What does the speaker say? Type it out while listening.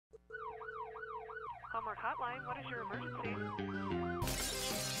Homework Hotline, what is your emergency?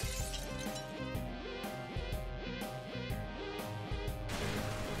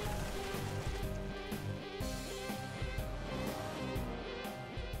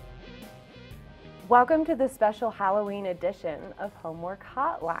 Welcome to the special Halloween edition of Homework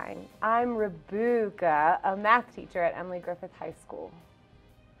Hotline. I'm Rebuka, a math teacher at Emily Griffith High School.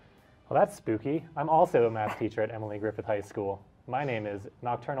 Well, that's spooky. I'm also a math teacher at Emily Griffith High School. My name is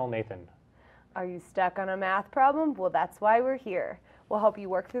Nocturnal Nathan. Are you stuck on a math problem? Well, that's why we're here. We'll help you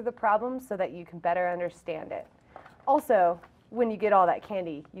work through the problem so that you can better understand it. Also, when you get all that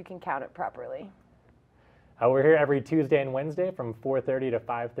candy, you can count it properly. We're here every Tuesday and Wednesday from 4:30 to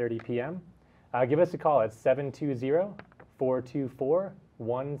 5:30 p.m. Give us a call at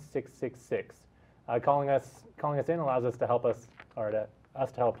 720-424-1666. Calling us in allows us to help us to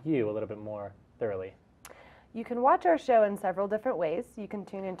help you a little bit more thoroughly. You can watch our show in several different ways. You can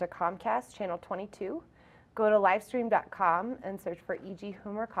tune into Comcast Channel 22, go to livestream.com and search for EG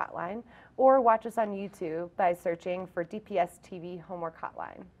Homework Hotline, or watch us on YouTube by searching for DPS TV Homework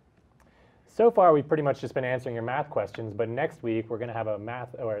Hotline. So far, we've pretty much just been answering your math questions, but next week we're going to have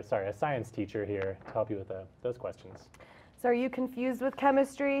a science teacher here to help you with those questions. So are you confused with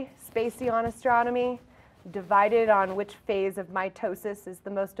chemistry, spacey on astronomy, divided on which phase of mitosis is the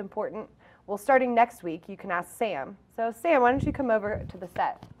most important? Well, starting next week, you can ask Sam. So Sam, why don't you come over to the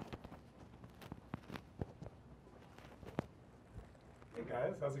set? Hey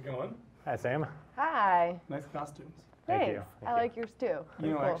guys, how's it going? Hi, Sam. Hi. Nice costumes. Thank Thanks. you. I like yours too.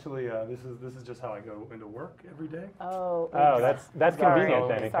 You know, Cool. actually, this is just how I go into work every day. Oh, That's Sorry. convenient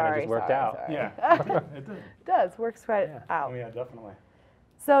then. It kind of just worked out. Sorry. Yeah, it did. It does, works right out. Oh yeah, definitely.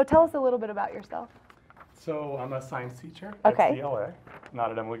 So tell us a little bit about yourself. So I'm a science teacher Okay. at CLA,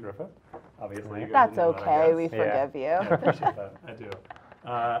 not at Emily Griffith. Obviously, you guys That's didn't know that, I okay, guess. we forgive you. Yeah, I appreciate that. I do.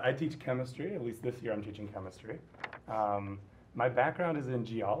 I teach chemistry. At least this year, I'm teaching chemistry. My background is in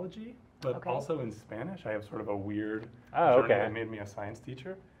geology, but Okay. also in Spanish. I have sort of a weird Oh, journey okay. that made me a science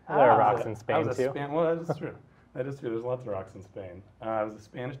teacher. There are Oh. rocks in I Spain was too. Well, that is true. That is true. There's lots of rocks in Spain. I was a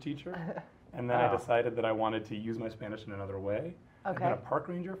Spanish teacher, and then I Oh. decided that I wanted to use my Spanish in another way. I've been Okay. a park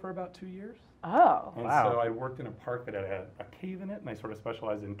ranger for about 2 years. Oh. And Wow. so I worked in a park that had a cave in it, and I sort of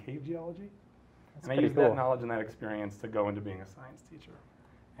specialized in cave geology. That's And I pretty used cool. that knowledge and that experience to go into being a science teacher.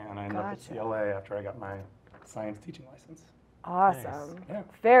 And I ended up at Gotcha. CLA after I got my science teaching license. Awesome. Yeah.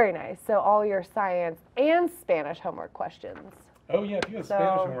 Very nice. So all your science and Spanish homework questions. Oh yeah, if you have So-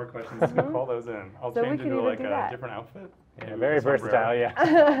 Spanish homework questions, you can call those in. I'll So we change can into even like do a that. different outfit. Yeah, Maybe very with a sombrero. versatile, yeah.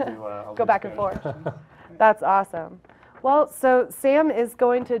 I'll Go do back and Spanish forth. questions. That's awesome. Well, so Sam is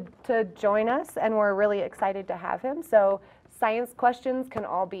going to join us, and we're really excited to have him. So science questions can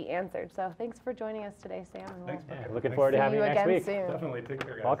all be answered. So thanks for joining us today, Sam. And Thanks, Yeah, Becca. looking Thanks. forward to See having you you next again week. soon. Definitely take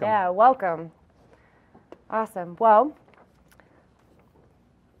care, guys. Welcome. Yeah, welcome. Awesome. Well,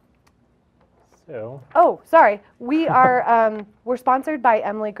 So, oh, sorry. We are we're sponsored by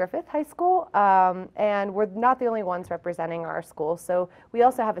Emily Griffith High School, and we're not the only ones representing our school. So we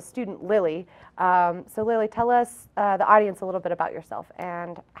also have a student, Lily. So Lily, tell us the audience a little bit about yourself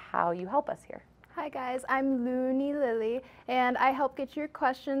and how you help us here. Hi guys, I'm Looney Lily, and I help get your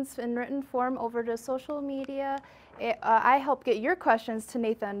questions in written form over to social media. I help get your questions to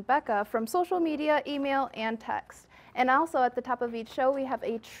Nathan and Becca from social media, email, and text. And also at the top of each show, we have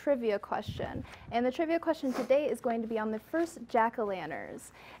a trivia question. And the trivia question today is going to be on the first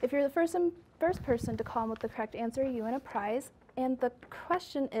jack-o'-lanterns. If you're the first person to call in with the correct answer, you win a prize. And the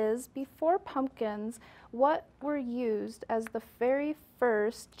question is, before pumpkins, what were used as the very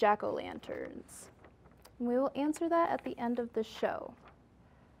first jack-o'-lanterns? We will answer that at the end of the show.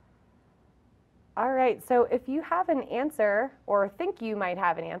 All right, so if you have an answer or think you might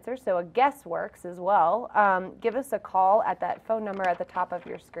have an answer, so a guess works as well, give us a call at that phone number at the top of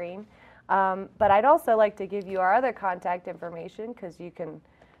your screen. But I'd also like to give you our other contact information because you can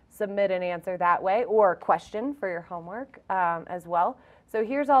submit an answer that way or a question for your homework as well. So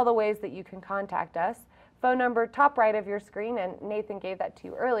here's all the ways that you can contact us. Phone number top right of your screen, and Nathan gave that to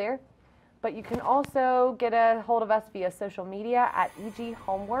you earlier. But you can also get a hold of us via social media at EG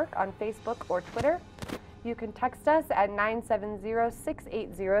Homework on Facebook or Twitter. You can text us at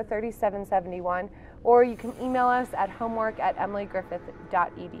 970-680-3771, or you can email us at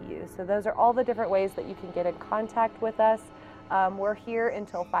homework@emilygriffith.edu. So those are all the different ways that you can get in contact with us. We're here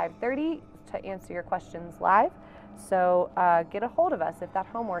until 5:30 to answer your questions live. So get a hold of us if that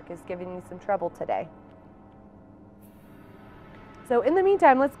homework is giving you some trouble today. So in the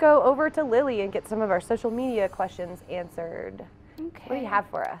meantime, let's go over to Lily and get some of our social media questions answered. Okay. What do you have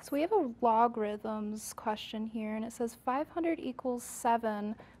for us? So we have a logarithms question here, and it says 500 equals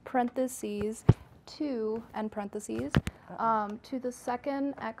 7, parentheses, 2, end parentheses, to the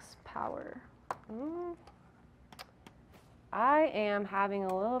second x power. I am having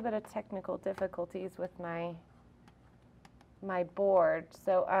a little bit of technical difficulties with my board.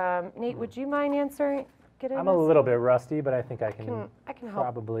 So, Nate, would you mind answering? I'm a little bit rusty, but I think I can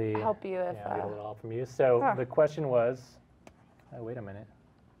probably help you if get a little help from you. So the question was, wait a minute.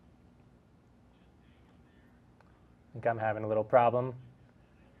 I think I'm having a little problem.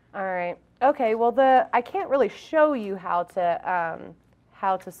 All right. Okay. Well, I can't really show you how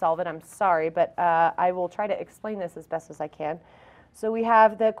to solve it. I'm sorry, but I will try to explain this as best as I can. So we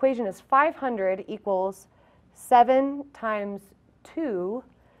have the equation is 500 equals 7 times 2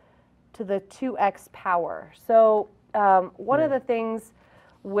 to the 2x power. So one of the things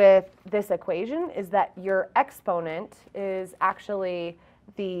with this equation is that your exponent is actually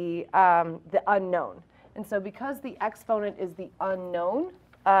the unknown. And so because the exponent is the unknown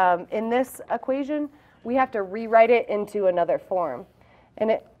in this equation, we have to rewrite it into another form.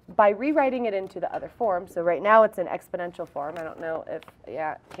 And by rewriting it into the other form, so right now it's an exponential form. I don't know if,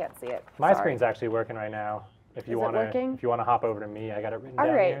 can't see it. My screen's actually working right now. If you want to hop over to me, I got it written down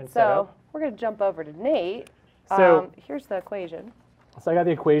here and set up. So we're going to jump over to Nate. So here's the equation. So I got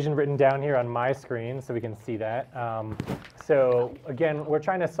the equation written down here on my screen so we can see that. So again, we're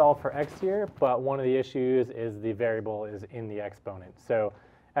trying to solve for x here, but one of the issues is the variable is in the exponent. So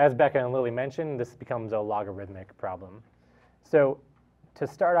as Becca and Lily mentioned, this becomes a logarithmic problem. So to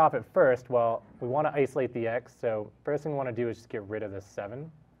start off at first, well, we want to isolate the x. So first thing we want to do is just get rid of this 7.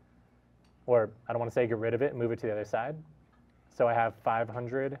 Or I don't want to say get rid of it, move it to the other side. So I have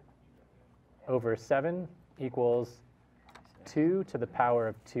 500 over 7 equals 2 to the power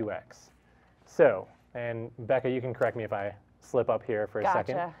of 2x. So, and Becca, you can correct me if I slip up here for a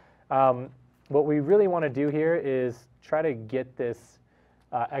second. What we really want to do here is try to get this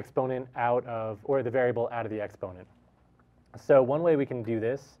exponent out of, or the variable out of the exponent. So one way we can do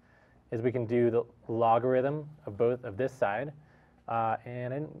this is we can do the logarithm of both of this side.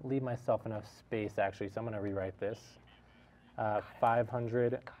 And I didn't leave myself enough space, actually, so I'm going to rewrite this.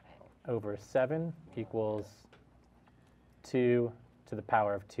 500 over 7 equals 2 to the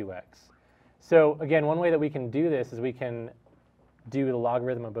power of 2x. So again, one way that we can do this is we can do the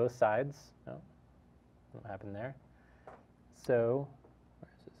logarithm of both sides. Oh, what happened there? So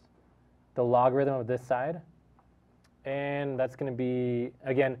where is this? The logarithm of this side. And that's going to be,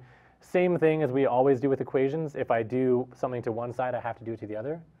 again, same thing as we always do with equations. If I do something to one side, I have to do it to the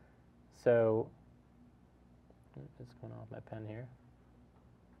other. So it's going off my pen here.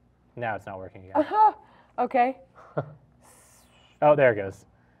 Now it's not working again. Okay. Oh, there it goes.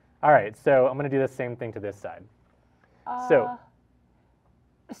 All right, so I'm going to do the same thing to this side. So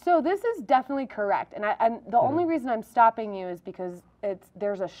this is definitely correct, and the only reason I'm stopping you is because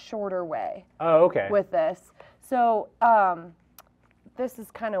there's a shorter way. Oh, okay. With this. So this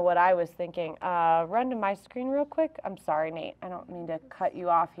is kind of what I was thinking. Run to my screen real quick. I'm sorry, Nate. I don't mean to cut you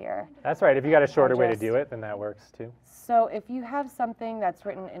off here. That's right. If you got a shorter way to do it, then that works too. So if you have something that's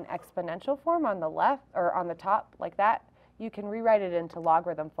written in exponential form on the left or on the top like that, you can rewrite it into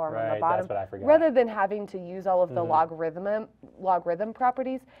logarithm form on the bottom. That's what I forgot. Rather than having to use all of the logarithm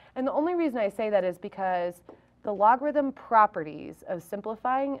properties. And the only reason I say that is because the logarithm properties of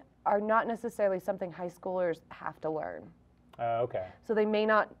simplifying are not necessarily something high schoolers have to learn. Okay. So they may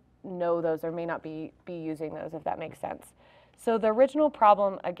not know those or may not be using those, if that makes sense. So the original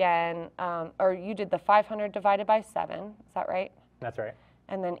problem, again, or you did the 500 divided by 7, is that right? That's right.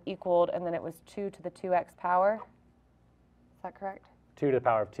 And then equaled, and then it was 2 to the 2x power. Is that correct? 2 to the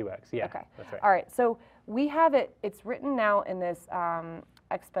power of 2x, yeah. Okay. That's right. All right, so we have it, it's written now in this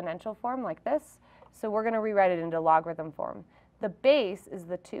exponential form like this. So we're going to rewrite it into logarithm form. The base is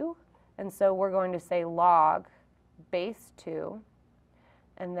the 2, and so we're going to say log base 2.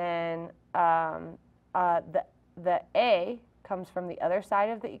 And then the a comes from the other side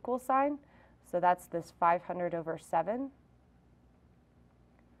of the equal sign. So that's this 500 over 7.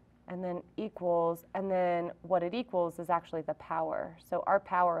 And then equals, and then what it equals is actually the power. So our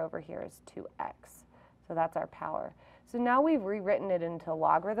power over here is 2x. So that's our power. So now we've rewritten it into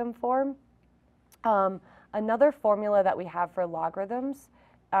logarithm form. Another formula that we have for logarithms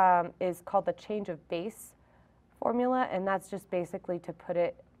is called the change of base formula, and that's just basically to put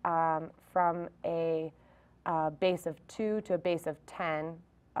it from a base of 2 to a base of 10,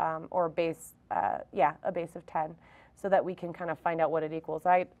 or a base of 10, so that we can kind of find out what it equals.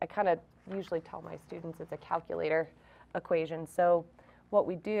 I kind of usually tell my students it's a calculator equation. So what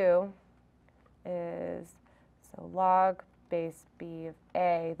we do is, so log base b of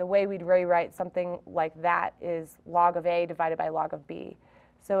a, the way we'd rewrite something like that is log of a divided by log of b.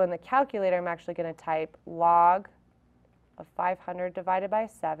 So in the calculator, I'm actually going to type log of 500 divided by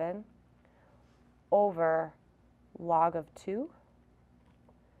 7 over log of 2.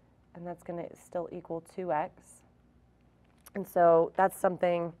 And that's going to still equal 2x. And so that's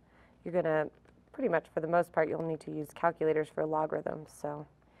something you're going to, pretty much for the most part, you'll need to use calculators for logarithms. So I'm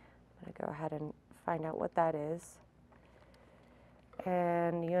going to go ahead and find out what that is.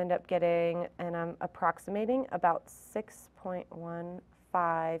 And you end up getting, and I'm approximating, about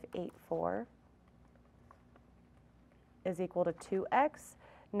 6.1584 is equal to 2x.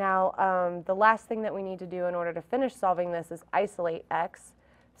 Now, the last thing that we need to do in order to finish solving this is isolate x.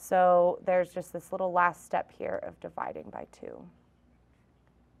 So there's just this little last step here of dividing by 2.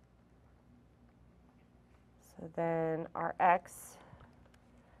 So then our x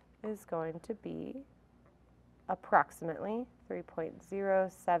is going to be approximately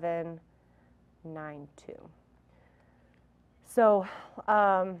 3.0792. So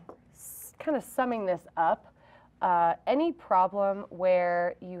kind of summing this up, any problem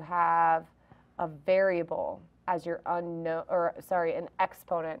where you have a variable as your unknown, or sorry, an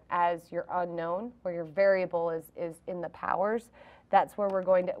exponent as your unknown, where your variable is in the powers, that's where we're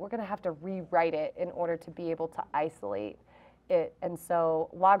going to have to rewrite it in order to be able to isolate it. And so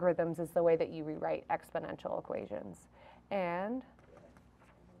logarithms is the way that you rewrite exponential equations. And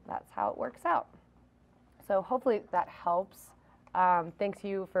that's how it works out. So hopefully that helps. Thanks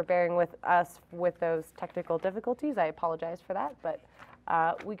you for bearing with us with those technical difficulties. I apologize for that, but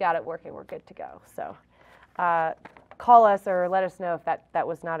we got it working. We're good to go. So call us or let us know if that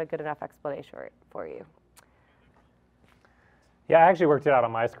was not a good enough explanation for you. Yeah, I actually worked it out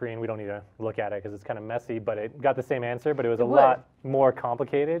on my screen. We don't need to look at it because it's kind of messy, but it got the same answer, but it was a lot more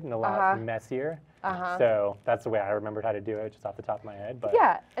complicated and a lot messier. So that's the way I remembered how to do it, just off the top of my head. But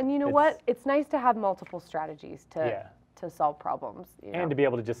yeah, and you know what? It's nice to have multiple strategies to solve problems. You know? And to be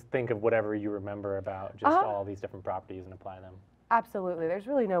able to just think of whatever you remember about just all these different properties and apply them. Absolutely. There's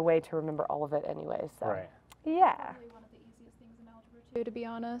really no way to remember all of it anyway. So Right. Yeah. Probably one of the easiest things in algebra 2, to be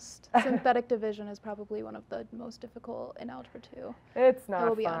honest. Synthetic division is probably one of the most difficult in algebra 2. It's not I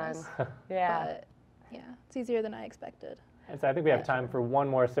will be fun. honest. Yeah. But yeah, it's easier than I expected. And so I think we have time for one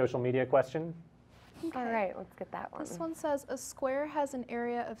more social media question. All right, let's get that one. This one says, a square has an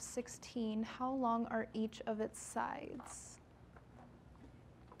area of 16. How long are each of its sides?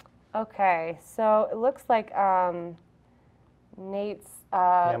 Okay, so it looks like Nate's.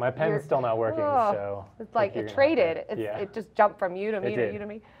 Yeah, my pen's still not working, so. It's like you're it gonna traded. have to- It just jumped from you to me It to did. you to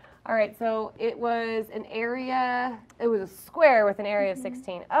me. All right, so it was an area, it was a square with an area of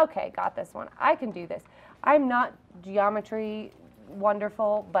 16. Okay, got this one. I can do this. I'm not geometry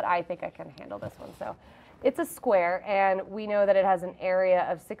wonderful, but I think I can handle this one. So it's a square, and we know that it has an area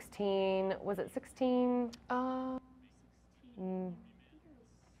of 16. Was it 16?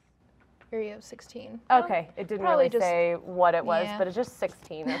 Area of 16. Okay, it didn't probably really just- say what it was, yeah. but it's just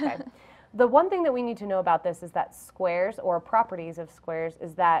 16. Okay. The one thing that we need to know about this is that squares, or properties of squares,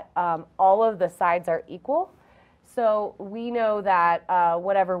 is that all of the sides are equal. So we know that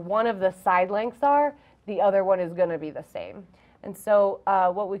whatever one of the side lengths are, the other one is going to be the same. And so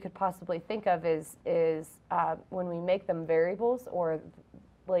what we could possibly think of is when we make them variables or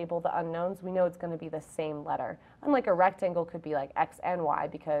label the unknowns, we know it's going to be the same letter. Unlike a rectangle could be like x and y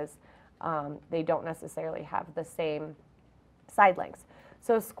because they don't necessarily have the same side lengths.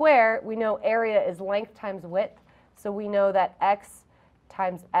 So square, we know area is length times width. So we know that x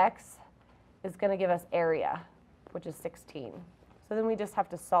times x is going to give us area, which is 16. So then we just have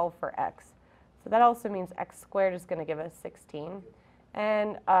to solve for x. So that also means x squared is going to give us 16.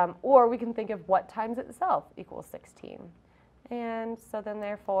 And, or we can think of what times itself equals 16. And so then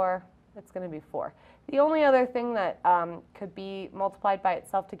therefore, it's going to be 4. The only other thing that could be multiplied by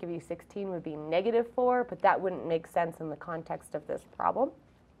itself to give you 16 would be -4, but that wouldn't make sense in the context of this problem.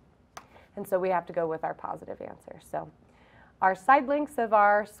 And so we have to go with our positive answer. So our side lengths of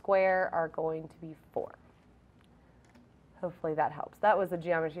our square are going to be 4. Hopefully that helps. That was a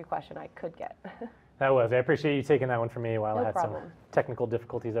geometry question I could get. That was. I appreciate you taking that one for me while No I had problem. some technical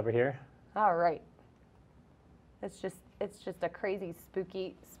difficulties over here. All right. It's just a crazy,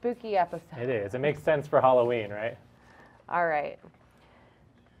 spooky episode. It is. It makes sense for Halloween, right? All right.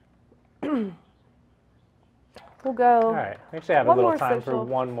 We'll go. All right. We actually have a One little more time for social-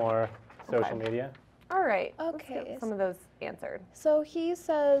 one more social Okay. media. All right. Okay. Let's get some of those answered. So he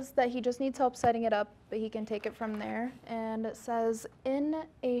says that he just needs help setting it up, but he can take it from there. And it says, in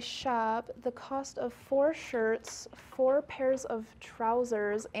a shop, the cost of 4 shirts, 4 pairs of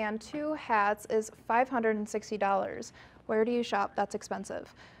trousers, and 2 hats is $560. Where do you shop? That's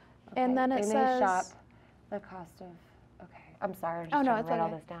expensive. And then it in says, a shop, the cost of, okay. I'm sorry, I'm just Oh, no, trying it's to write all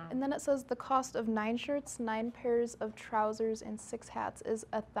okay. this down. And then it says the cost of 9 shirts, 9 pairs of trousers, and 6 hats is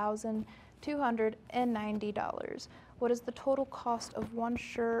 $1,290. What is the total cost of 1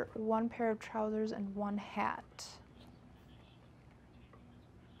 shirt, 1 pair of trousers, and 1 hat?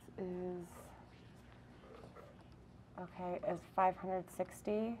 Is okay, is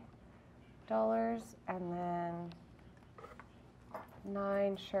 $560, and then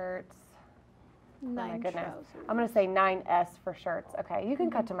 9 shirts. 9 Oh my goodness. trousers. I'm going to say 9S for shirts. Okay, you can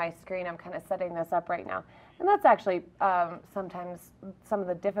cut to my screen. I'm kind of setting this up right now. And that's actually sometimes some of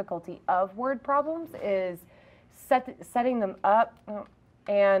the difficulty of word problems is setting them up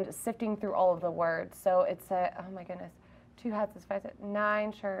and sifting through all of the words. So it's a, oh my goodness, 2 hats is 5,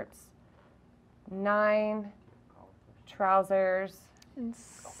 9 shirts, 9 trousers, And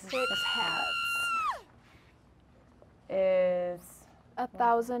 6 hats. is,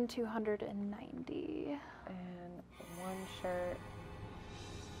 1,290. and 1 shirt,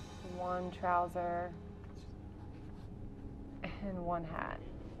 1 trouser, and 1 hat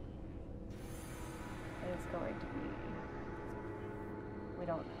is going to be, we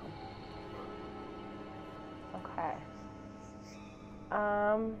don't know. Okay.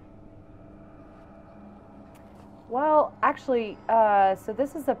 Well, actually, so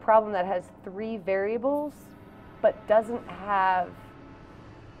this is a problem that has 3 variables, but doesn't have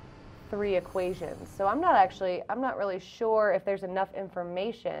 3 equations. So I'm not really sure if there's enough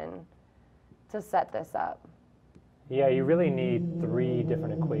information to set this up. Yeah, you really need 3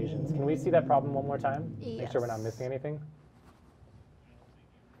 different equations. Can we see that problem one more time? Make sure we're not Yes. missing anything.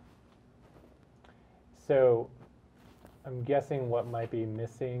 So I'm guessing what might be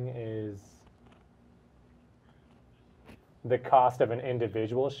missing is the cost of an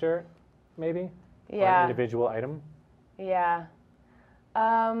individual shirt, maybe? Or an Yeah. individual item? Yeah.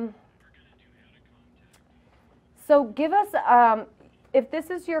 So give us, if this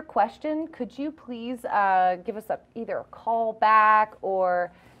is your question, could you please give us either a call back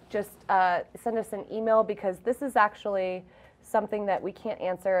or just send us an email, because this is actually something that we can't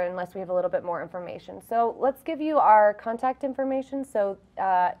answer unless we have a little bit more information. So let's give you our contact information. So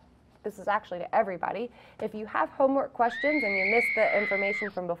this is actually to everybody. If you have homework questions and you missed the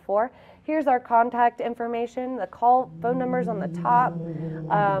information from before, here's our contact information. The phone number's on the top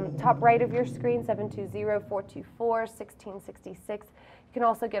right of your screen, 720-424-1666. You can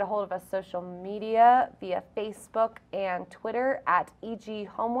also get a hold of us social media via Facebook and Twitter at EG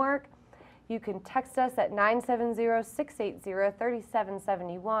Homework. You can text us at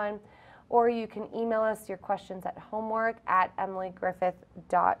 970-680-3771. Or you can email us your questions at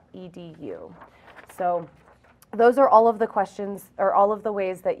homework@emilygriffith.edu. So those are all of the questions, or all of the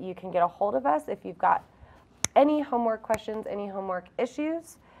ways that you can get a hold of us if you've got any homework questions, any homework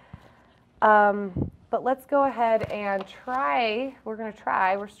issues. But let's go ahead and try,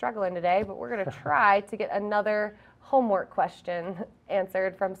 we're struggling today, but we're going to try to get another homework question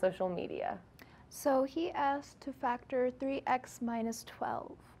answered from social media. So he asked to factor 3x minus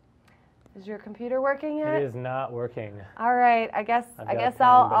 12. Is your computer working yet? It is not working. All right, I guess I've I got a guess pen,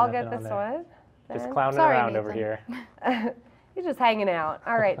 I'll but I'll get nothing this on there. one. Just then. clowning Sorry, around over Nathan. here. You're just hanging out.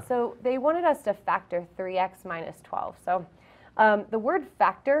 All right, so they wanted us to factor 3x minus 12. So the word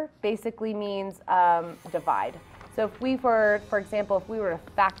factor basically means divide. So if we were, for example, if we were to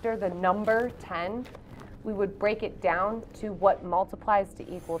factor the number 10, we would break it down to what multiplies to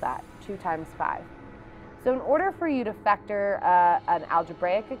equal that, 2 times 5. So in order for you to factor an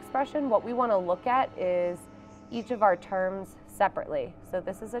algebraic expression, what we want to look at is each of our terms separately. So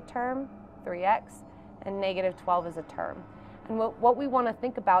this is a term, 3x, and negative 12 is a term. And what we want to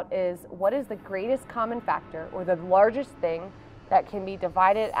think about is what is the greatest common factor, or the largest thing that can be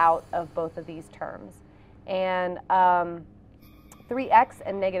divided out of both of these terms. And 3x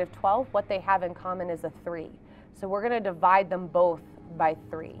and negative 12, what they have in common is a 3. So we're going to divide them both by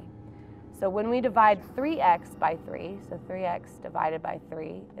 3. So when we divide 3x by 3, so 3x divided by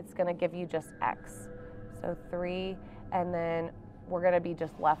 3, it's going to give you just x. So 3, and then we're going to be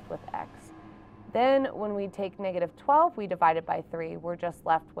just left with x. Then when we take negative 12, we divide it by 3, we're just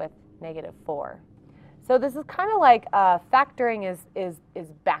left with negative 4. So this is kind of like factoring is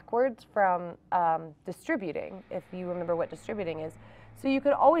backwards from distributing, if you remember what distributing is. So you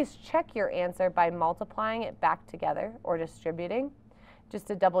could always check your answer by multiplying it back together or distributing, just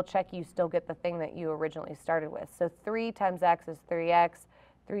to double check you still get the thing that you originally started with. So 3 times x is 3x,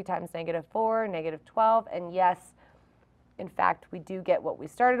 3 times negative 4, negative 12, and yes, in fact, we do get what we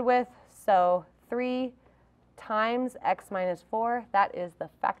started with. So 3 times x minus 4, that is the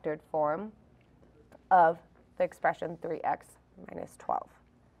factored form of the expression 3x minus 12.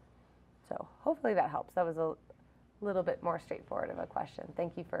 So hopefully that helps. That was a little bit more straightforward of a question.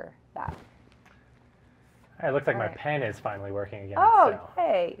 Thank you for that. All right, it looks like All my right. pen is finally working again. Oh, so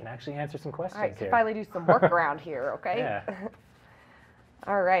yay. I can actually answer some questions All right, can here. finally do some work around here, okay? Yeah.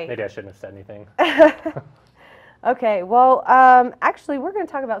 All right. Maybe I shouldn't have said anything. Okay, well, actually, we're going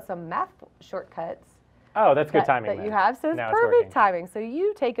to talk about some math shortcuts Oh, that's good that, timing. that you then. have. So it's Now perfect working. timing. So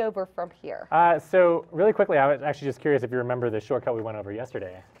you take over from here. So really quickly, I was actually just curious if you remember the shortcut we went over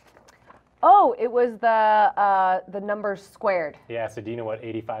yesterday. Oh, it was the numbers squared. Yeah, so do you know what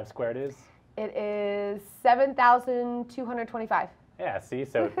 85 squared is? It is 7,225. Yeah, see,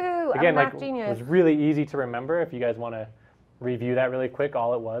 so Woohoo, I'm a again, math it genius. was really easy to remember. If you guys want to review that really quick,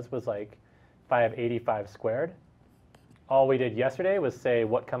 all it was like, if I have 85 squared, all we did yesterday was say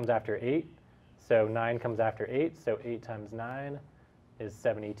what comes after 8. So 9 comes after 8, so 8 times 9 is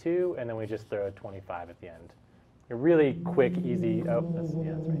 72, and then we just throw a 25 at the end. A really quick, easy, that's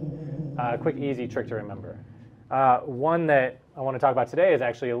right. Quick, easy trick to remember. One that I want to talk about today is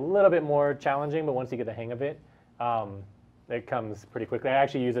actually a little bit more challenging, but once you get the hang of it, it comes pretty quickly. I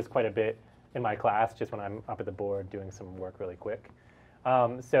actually use this quite a bit in my class, just when I'm up at the board doing some work really quick.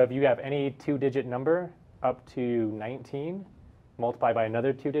 So if you have any 2-digit number up to 19, multiply by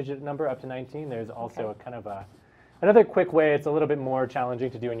another 2-digit number up to 19, there's also a kind of another quick way. It's a little bit more challenging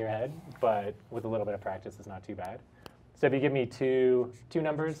to do in your head, but with a little bit of practice, it's not too bad. So if you give me two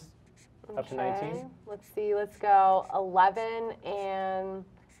numbers up to 19. Let's see. Let's go 11 and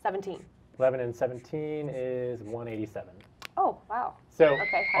 17. 11 and 17 is 187. Oh, wow. So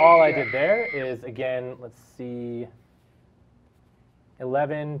Okay, how all did I you do did it? there is, again, let's see,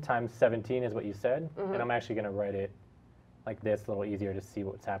 11 times 17 is what you said. Mm-hmm. And I'm actually going to write it like this, a little easier to see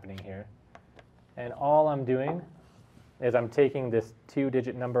what's happening here. And all I'm doing is I'm taking this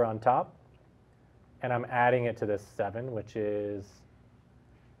 2-digit number on top, and I'm adding it to this 7, which is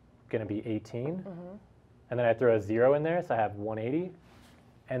going to be 18. Mm-hmm. And then I throw a 0 in there, so I have 180.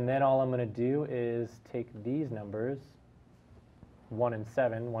 And then all I'm going to do is take these numbers, 1 and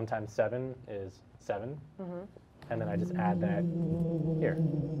 7. 1 times 7 is 7. Mm-hmm. And then I just add that here,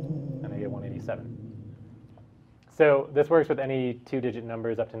 and I get 187. So this works with any 2-digit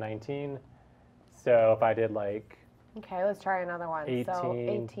numbers up to 19. So if I did like Okay, let's try another one. So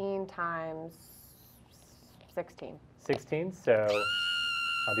 18. 18 times 16. 16, so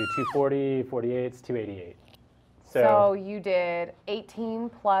I'll do 240, 48, it's 288. So you did 18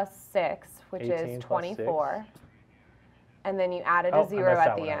 plus 6, which 18 is plus 24. And then you added Oh, a I 0 messed at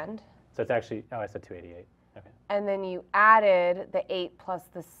that the one up. end. So it's actually, I said 288. Okay. And then you added the 8 plus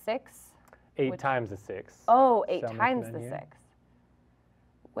the 6. 8 times the 6. Oh, 8 So I'm times looking the on here. 6,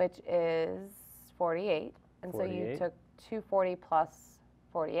 which is 48. And so you 48. took 240 plus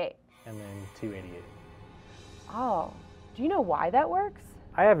 48. And then 288. Oh, do you know why that works?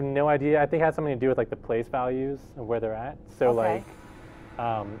 I have no idea. I think it has something to do with like the place values of where they're at. So Okay.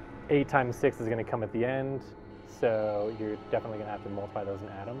 like 8 times 6 is going to come at the end. So you're definitely going to have to multiply those and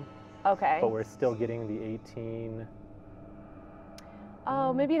add them. Okay. But we're still getting the 18.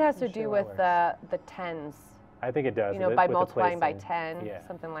 Oh, maybe it has to Not sure do why it with works. the tens. I think it does. You know, with by the multiplying by placing. 10, Yeah.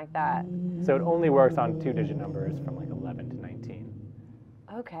 something like that. So it only works on 2-digit numbers from like 11 to 19.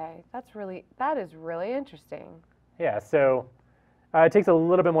 Okay, that is really interesting. Yeah, so it takes a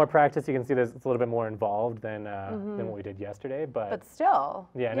little bit more practice. You can see it's a little bit more involved than what we did yesterday, But still,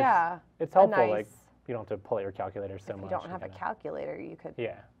 yeah, and yeah, it's helpful. nice- Like you don't have to pull out your calculator so if you much. don't and have a kinda- calculator, you could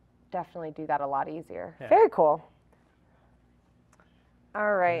Yeah. definitely do that a lot easier. Yeah. Very cool.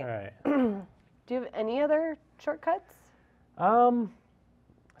 All right. All right. Do you have any other shortcuts?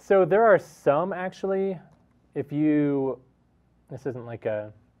 So there are some actually. This isn't like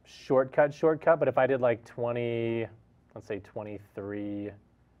a shortcut, but if I did like 20, let's say 23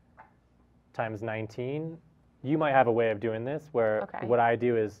 times 19, you might have a way of doing this where Okay. what I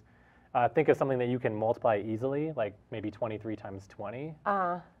do is think of something that you can multiply easily, like maybe 23 times 20,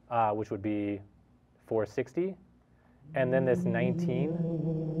 which would be 460. And then this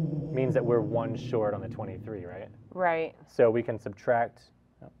 19 means that we're 1 short on the 23, right? Right. So we can subtract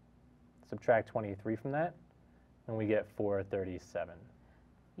 23 from that, and we get 437.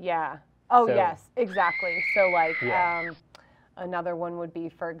 Yeah. Oh, So- yes, exactly. So, like, Yeah. another one would be,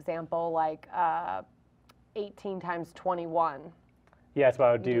 for example, like 18 times 21. Yeah, so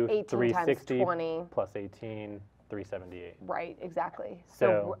I would You do 18 times 360 20. plus 18, 378. Right, exactly.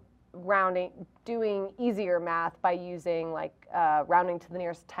 So- rounding, doing easier math by using like rounding to the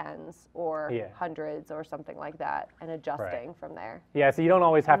nearest tens or Yeah. hundreds or something like that, and adjusting from there. Yeah, so you don't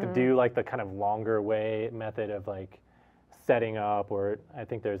always have Mm-hmm. to do like the kind of longer way method of like setting up, or I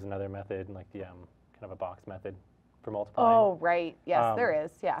think there's another method, like the kind of a box method. for multiplying. Oh, right. Yes, there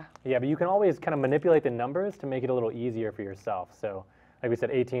is. Yeah. Yeah, but you can always kind of manipulate the numbers to make it a little easier for yourself. So like we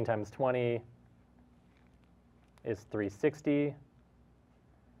said, 18 times 20 is 360.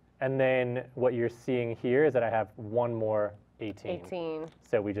 And then what you're seeing here is that I have one more 18. 18.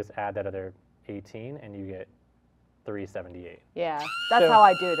 So we just add that other 18 and you get 378. Yeah. That's So- how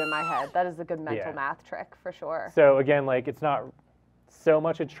I do it in my head. That is a good mental Yeah. math trick for sure. So again, like it's not so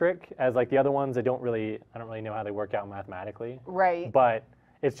much a trick as like the other ones. I don't really know how they work out mathematically. Right. But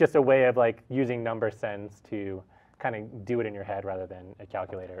it's just a way of like using number sense to kind of do it in your head rather than a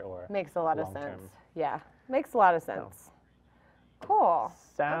calculator or Makes a lot of long sense. term. Yeah. Makes a lot of sense. Cool.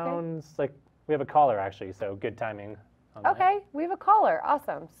 Sounds like we have a caller actually, so good timing on that. Okay. We have a caller.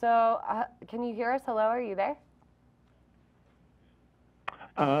 Awesome. So can you hear us? Hello. Are you there?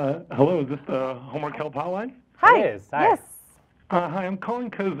 Hello, is this the Homework Help Hotline? Hi. It is. Hi. Yes. Hi, I'm calling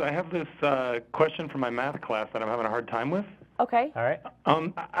because I have this question from my math class that I'm having a hard time with. Okay. All right.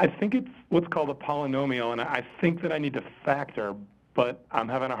 I think it's what's called a polynomial, and I think that I need to factor, but I'm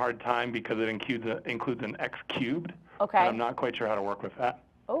having a hard time because it includes an x cubed, Okay. and I'm not quite sure how to work with that.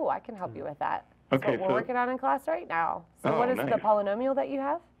 Oh, I can help you with that. That's Okay, what we're so- working on in class right now. So Oh, what is the nice. polynomial that you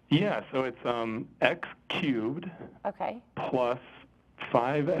have? Yeah, so it's x cubed Okay. plus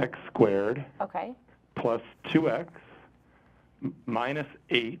 5x squared Okay. plus 2x minus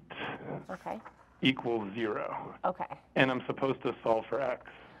 8 Okay. equals 0. Okay. And I'm supposed to solve for x.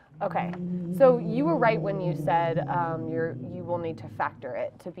 Okay. So you were right when you said you will need to factor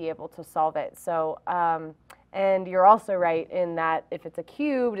it to be able to solve it. So and you're also right in that if it's a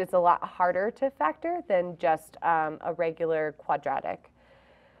cubed, it's a lot harder to factor than just a regular quadratic.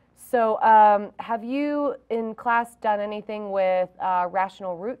 So have you in class done anything with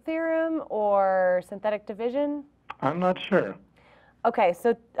rational root theorem or synthetic division? I'm not sure. Okay,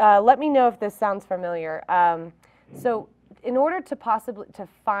 so let me know if this sounds familiar. So in order to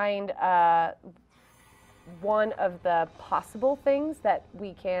find one of the possible things that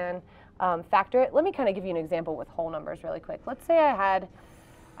we can factor it, let me kind of give you an example with whole numbers really quick. Let's say I had,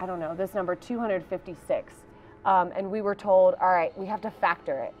 I don't know, this number 256, and we were told, all right, we have to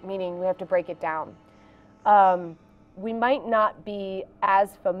factor it, meaning we have to break it down. We might not be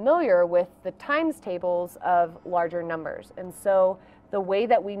as familiar with the times tables of larger numbers. And so the way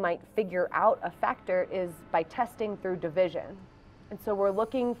that we might figure out a factor is by testing through division. And so we're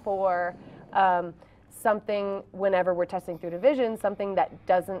looking for something whenever we're testing through division, something that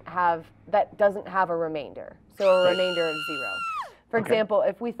doesn't have a remainder. So a remainder of 0. For example,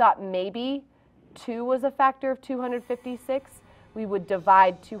 if we thought maybe 2 was a factor of 256, we would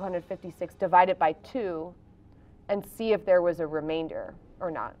divide 256, divide it by 2, and see if there was a remainder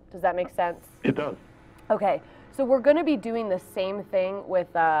or not. Does that make sense? It does. Okay, so we're going to be doing the same thing with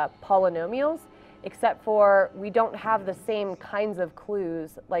polynomials, except for we don't have the same kinds of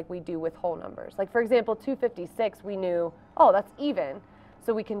clues like we do with whole numbers. Like for example, 256, we knew, oh, that's even,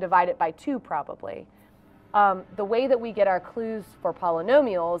 so we can divide it by 2 probably. The way that we get our clues for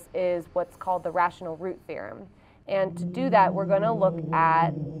polynomials is what's called the rational root theorem. And to do that, we're going to look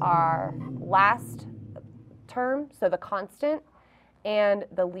at our last term, so the constant, and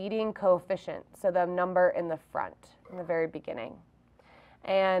the leading coefficient, so the number in the front, in the very beginning.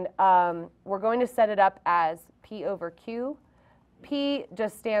 And we're going to set it up as P over Q. P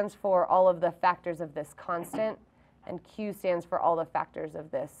just stands for all of the factors of this constant, and Q stands for all the factors of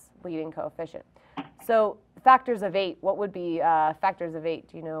this leading coefficient. So factors of 8, what would be factors of 8?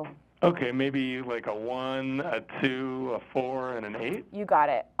 Do you know? Okay, maybe like a 1, a 2, a 4, and an 8? You got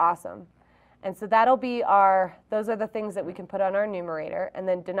it. Awesome. And so that'll be those are the things that we can put on our numerator. And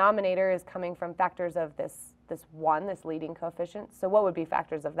then denominator is coming from factors of this 1, this leading coefficient. So what would be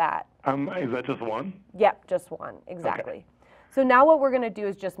factors of that? Is that just 1? Yep, just 1, exactly. So now what we're going to do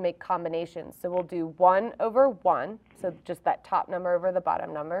is just make combinations. So we'll do 1 over 1, so just that top number over the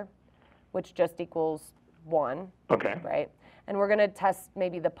bottom number, which just equals 1. Okay. Right? And we're going to test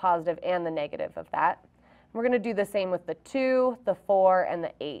maybe the positive and the negative of that. We're going to do the same with the 2, the 4, and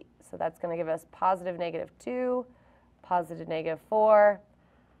the 8. So that's going to give us positive negative 2, positive negative 4,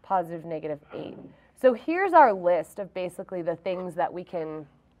 positive negative 8. So here's our list of basically the things that we can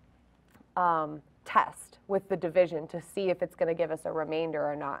test with the division to see if it's going to give us a remainder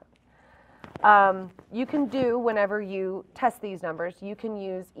or not. You can do, whenever you test these numbers, you can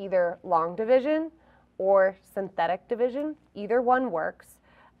use either long division or synthetic division. Either one works.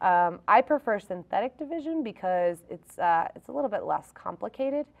 I prefer synthetic division because it's a little bit less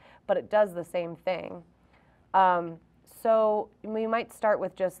complicated, but it does the same thing. So we might start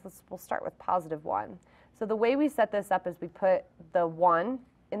with we'll start with positive 1. So the way we set this up is we put the 1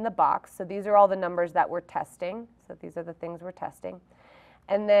 in the box. So these are all the numbers that we're testing. So So these are the things we're testing.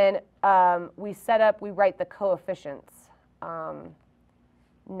 And then we write the coefficients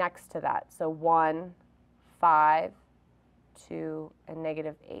next to that. So 1, 5, 2, and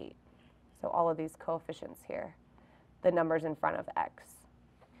 -8. So all of these coefficients here, the numbers in front of x.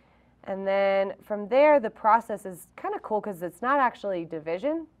 And then from there, the process is kind of cool because it's not actually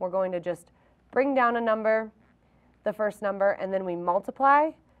division. We're going to just bring down a number, the first number, and then we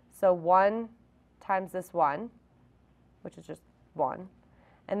multiply. So 1 times this 1, which is just 1.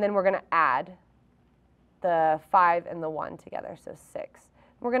 And then we're going to add the 5 and the 1 together, so 6.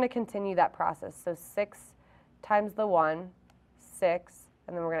 We're going to continue that process. So 6 times the 1, 6,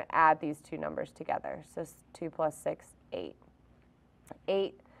 and then we're going to add these two numbers together. So 2 plus 6, 8.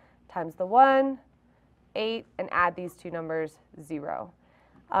 8 times the 1, 8, and add these two numbers, 0.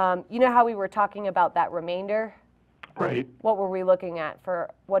 You know how we were talking about that remainder? Right. What were we looking at for,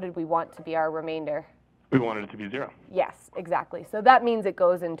 what did we want to be our remainder? We wanted it to be 0. Yes, exactly. So that means it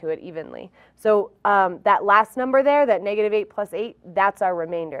goes into it evenly. So that last number there, that -8 plus 8, that's our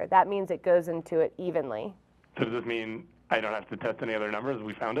remainder. That means it goes into it evenly. So does this mean I don't have to test any other numbers?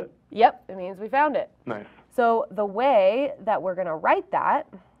 We found it? Yep, it means we found it. Nice. So the way that we're going to write that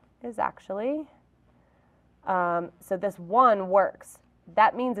is actually, so this 1 works.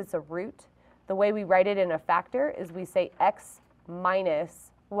 That means it's a root. The way we write it in a factor is we say x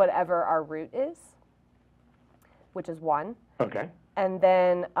minus whatever our root is, which is 1. Okay. And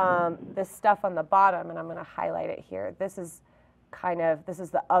then this stuff on the bottom, and I'm going to highlight it here, this is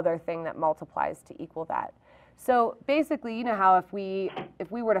the other thing that multiplies to equal that. So basically, you know how if we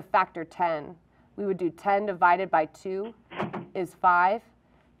were to factor 10, we would do 10 divided by 2 is 5.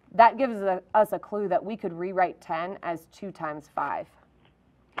 That gives us a clue that we could rewrite 10 as 2 times 5.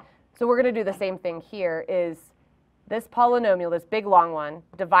 So we're going to do the same thing here, is this polynomial, this big long one,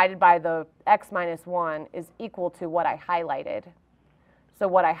 divided by the x minus 1 is equal to what I highlighted. So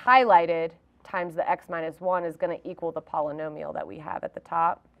what I highlighted times the x minus 1 is going to equal the polynomial that we have at the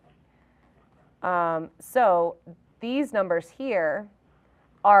top. So these numbers here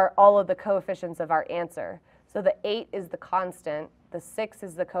are all of the coefficients of our answer. So the 8 is the constant, the 6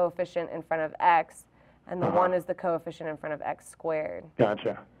 is the coefficient in front of x, and the 1 is the coefficient in front of x squared.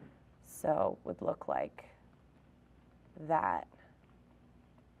 Gotcha. So it would look like that.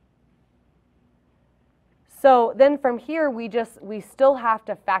 So then from here, we still have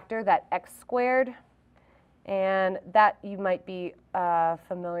to factor that x squared, and that you might be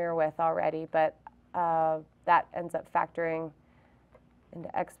familiar with already, but that ends up factoring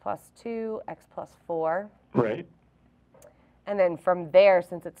into x plus 2, x plus 4. Right. And then from there,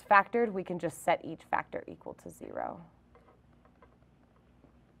 since it's factored, we can just set each factor equal to 0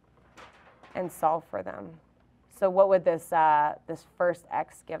 and solve for them. So what would this first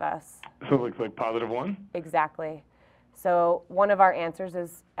x give us? So it looks like +1? Exactly. So one of our answers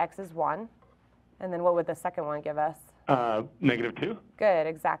is x is 1. And then what would the second one give us? -2? Good,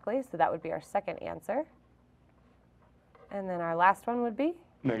 exactly. So that would be our second answer. And then our last one would be?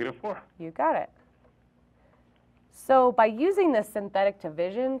 -4. You got it. So by using this synthetic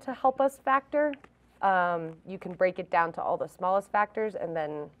division to help us factor, you can break it down to all the smallest factors and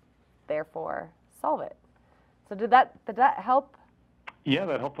then therefore solve it. So did that help? Yeah,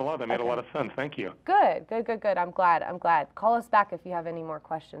 that helped a lot. That made a Okay. lot of sense. Thank you. Good. I'm glad. Call us back if you have any more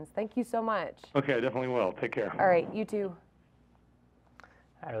questions. Thank you so much. Okay, I definitely will. Take care. All right, you too.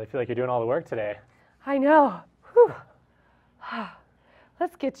 I really feel like you're doing all the work today. I know. Whew.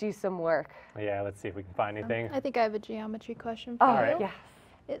 Let's get you some work. Yeah, let's see if we can find anything. I think I have a geometry question for Oh, you. right. yes.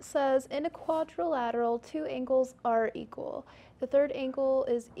 It says, in a quadrilateral, 2 angles are equal. The third angle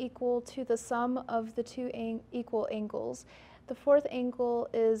is equal to the sum of the 2 equal angles. The fourth angle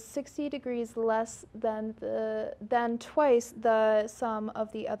is 60 degrees less than twice the sum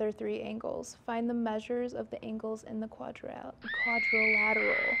of the other 3 angles. Find the measures of the angles in the quadrilateral.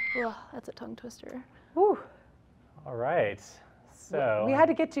 Ugh, that's a tongue twister. Whew. All right. So We had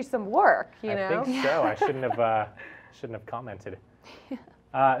to get you some work, you know? I think so. I shouldn't have commented.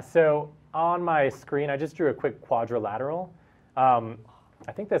 So on my screen, I just drew a quick quadrilateral.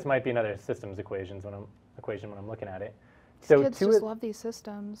 I think this might be another systems equation when I'm looking at it. So Kids just love these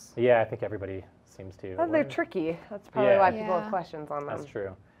systems. Yeah, I think everybody seems to. Well, they're tricky. That's probably Yeah. why people Yeah. have questions on them. That's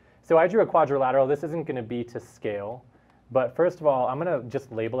true. So I drew a quadrilateral. This isn't going to be to scale. But first of all, I'm going to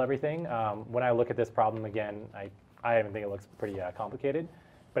just label everything. When I look at this problem again, I even think it looks pretty complicated.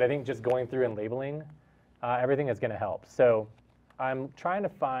 But I think just going through and labeling everything is going to help. So I'm trying to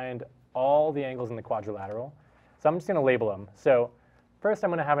find all the angles in the quadrilateral. So I'm just going to label them. So first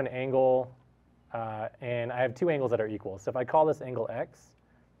I'm going to have an angle, and I have 2 angles that are equal. So if I call this angle x,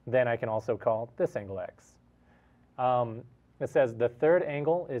 then I can also call this angle x. It says the third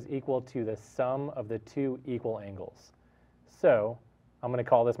angle is equal to the sum of the two equal angles. So I'm going to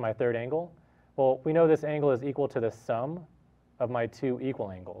call this my third angle. Well, we know this angle is equal to the sum of my two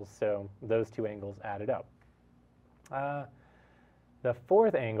equal angles, so those two angles added up. The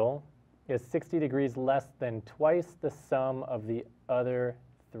fourth angle is 60 degrees less than twice the sum of the other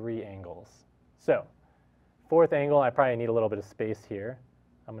three angles. So fourth angle, I probably need a little bit of space here.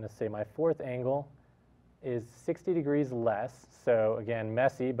 I'm going to say my fourth angle is 60 degrees less. So again,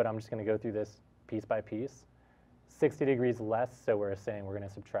 messy, but I'm just going to go through this piece by piece. 60 degrees less, so we're saying we're going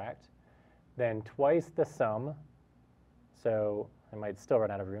to subtract. Then twice the sum, so I might still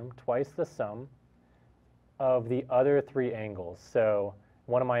run out of room, twice the sum of the other three angles. So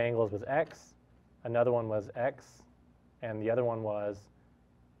one of my angles was x, another one was x, and the other one was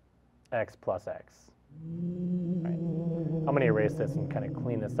x plus x. Right. I'm going to erase this and kind of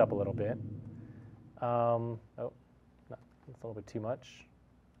clean this up a little bit. Oh, no, that's a little bit too much.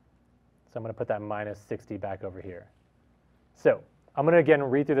 So I'm going to put that minus 60 back over here. So I'm going to again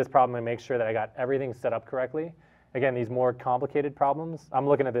read through this problem and make sure that I got everything set up correctly. Again, these more complicated problems, I'm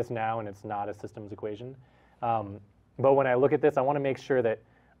looking at this now and it's not a systems equation. But when I look at this, I want to make sure that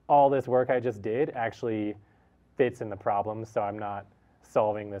all this work I just did actually fits in the problem, so I'm not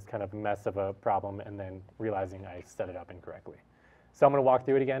solving this kind of mess of a problem and then realizing I set it up incorrectly. So I'm going to walk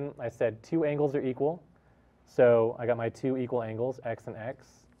through it again. I said two angles are equal. So I got my two equal angles, x and x.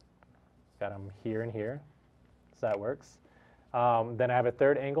 Got them here and here. So that works. Then I have a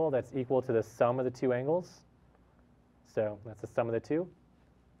third angle that's equal to the sum of the two angles. So that's the sum of the two.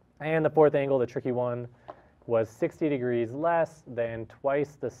 And the fourth angle, the tricky one, was 60 degrees less than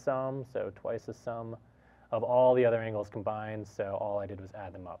twice the sum, so twice the sum of all the other angles combined. So all I did was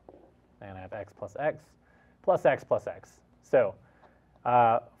add them up. And I have x plus x plus x plus x. So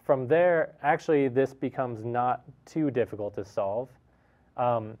from there, actually, this becomes not too difficult to solve.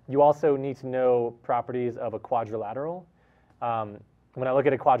 You also need to know properties of a quadrilateral. When I look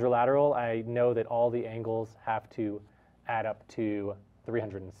at a quadrilateral, I know that all the angles have to add up to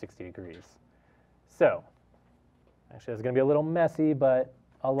 360 degrees. So actually, it's going to be a little messy, but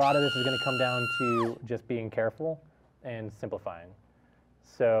a lot of this is going to come down to just being careful and simplifying.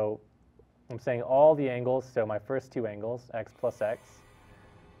 So I'm saying all the angles, so my first two angles, x plus x,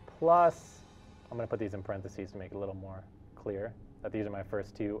 plus, I'm going to put these in parentheses to make it a little more clear that these are my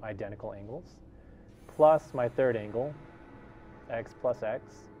first two identical angles, plus my third angle, x plus x,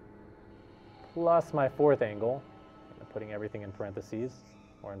 plus my fourth angle, I'm putting everything in parentheses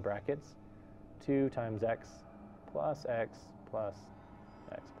or in brackets, 2 times x plus x plus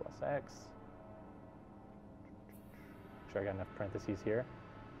x plus x. Make sure I got enough parentheses here,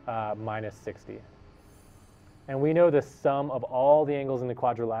 minus 60. And we know the sum of all the angles in the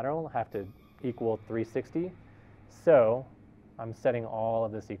quadrilateral have to equal 360. So I'm setting all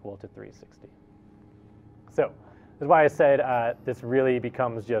of this equal to 360. So that's why I said this really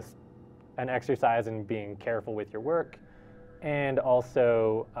becomes just an exercise in being careful with your work and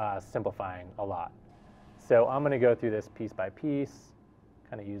also simplifying a lot. So I'm going to go through this piece by piece,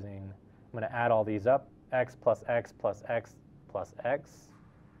 kind of using, I'm going to add all these up. X plus x plus x plus x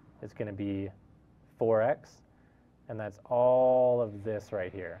is going to be 4x. And that's all of this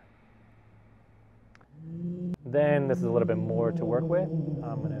right here. Then this is a little bit more to work with.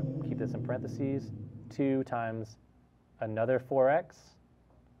 I'm going to keep this in parentheses. 2 times another 4x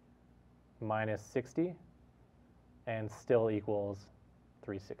minus 60, and still equals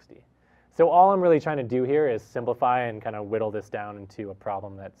 360. So all I'm really trying to do here is simplify and kind of whittle this down into a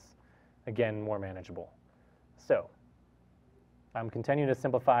problem that's, again, more manageable. So I'm continuing to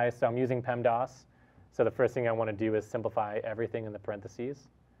simplify. So I'm using PEMDAS. So the first thing I want to do is simplify everything in the parentheses.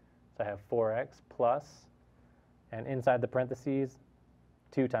 So I have 4x plus, and inside the parentheses,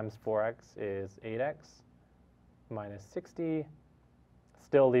 2 times 4x is 8x minus 60.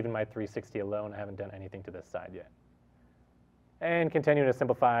 Still leaving my 360 alone. I haven't done anything to this side yet. And continuing to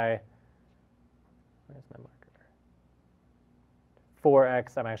simplify. Where's my marker?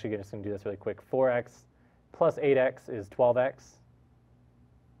 4x, I'm actually just going to do this really quick. 4x plus 8x is 12x.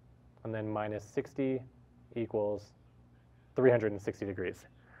 And then minus 60 equals 360 degrees.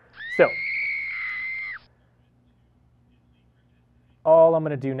 So all I'm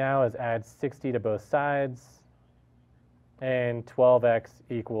going to do now is add 60 to both sides. And 12x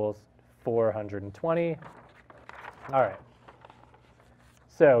equals 420. All right.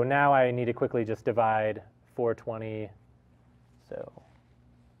 So now I need to quickly just divide 420. So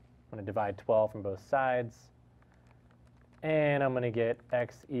I'm going to divide 12 from both sides. And I'm going to get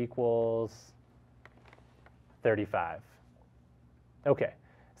x equals 35. Okay.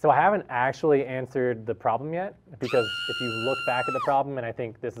 So I haven't actually answered the problem yet, because if you look back at the problem, and I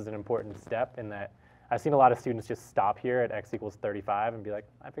think this is an important step in that I've seen a lot of students just stop here at x equals 35 and be like,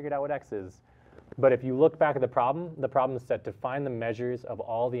 I figured out what x is. But if you look back at the problem said to find the measures of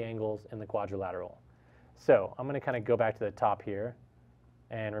all the angles in the quadrilateral. So I'm going to kind of go back to the top here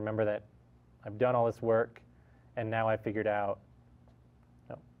and remember that I've done all this work, and now I figured out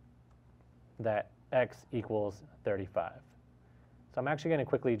that x equals 35. So I'm actually going to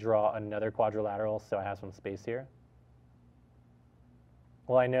quickly draw another quadrilateral so I have some space here.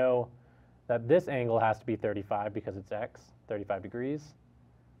 Well, I know that this angle has to be 35 because it's x, 35 degrees.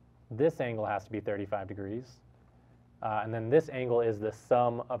 This angle has to be 35 degrees. And then this angle is the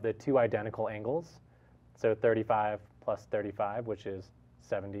sum of the two identical angles. So 35 plus 35, which is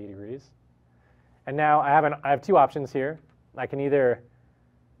 70 degrees. And now I have two options here. I can either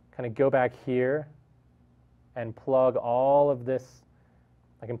kind of go back here and plug all of this.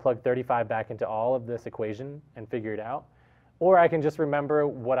 I can plug 35 back into all of this equation and figure it out. Or I can just remember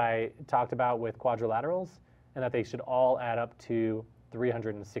what I talked about with quadrilaterals, and that they should all add up to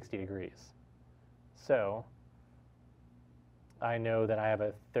 360 degrees. So I know that I have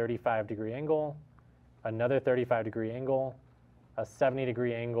a 35-degree angle, another 35-degree angle, a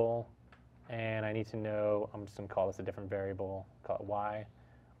 70-degree angle, and I need to know, I'm just going to call this a different variable, call it y.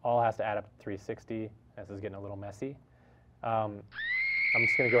 All has to add up to 360. This is getting a little messy. I'm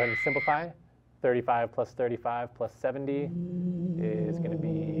just going to go ahead and simplify. 35 plus 35 plus 70 is going to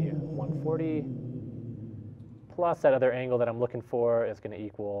be 140. Plus that other angle that I'm looking for is going to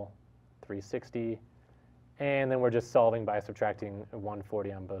equal 360. And then we're just solving by subtracting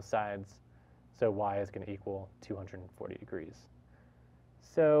 140 on both sides. So y is going to equal 240 degrees.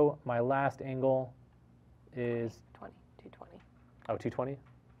 So my last angle is 220. Oh, 220?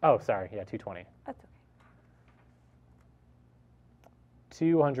 Oh, sorry. Yeah, 220. That's okay.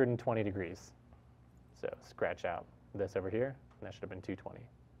 220 degrees. So scratch out this over here, and that should have been 220.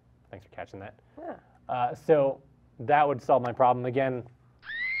 Thanks for catching that. Yeah. So that would solve my problem. Again,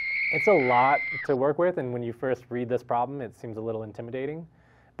 it's a lot to work with, and when you first read this problem, it seems a little intimidating.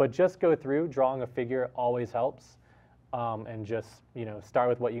 But just go through. Drawing a figure always helps. And just, start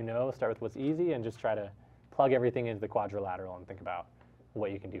with what you know, start with what's easy, and just try to plug everything into the quadrilateral and think about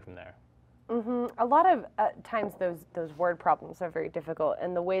what you can do from there. A lot of times those word problems are very difficult,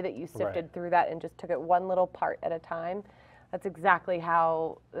 and the way that you sifted through that and just took it one little part at a time, that's exactly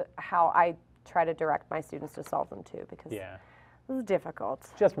how I try to direct my students to solve them too, because it's difficult.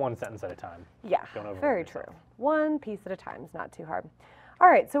 Just one sentence at a time. Yeah, Don't very true. One piece at a time is not too hard. All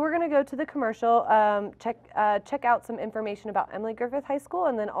right, so we're going to go to the commercial, check out some information about Emily Griffith High School,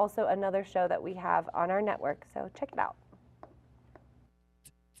 and then also another show that we have on our network, so check it out.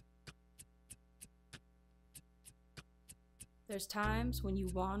 There's times when you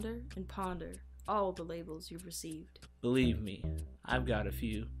wander and ponder all the labels you've received. Believe me, I've got a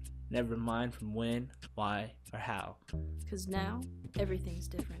few. Never mind from when, why, or how. 'Cause now, everything's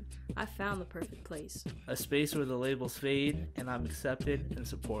different. I found the perfect place. A space where the labels fade and I'm accepted and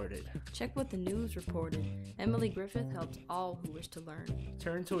supported. Check what the news reported. Emily Griffith helps all who wish to learn.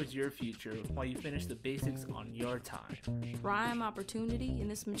 Turn towards your future while you finish the basics on your time. Prime opportunity in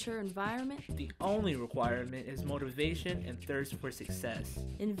this mature environment. The only requirement is motivation and thirst for success.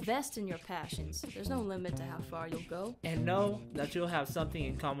 Invest in your passions. There's no limit to how far you'll go. And know that you'll have something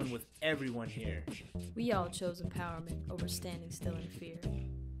in common with everyone here. We all chose empowerment over standing still in fear.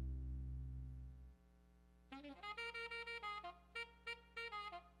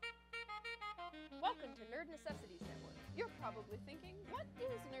 Welcome to Nerd Necessities Network. You're probably thinking, what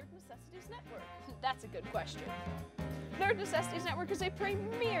is Nerd Necessities Network? That's a good question. Nerd Necessities Network is a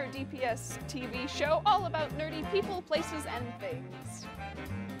premier DPS TV show all about nerdy people, places, and things.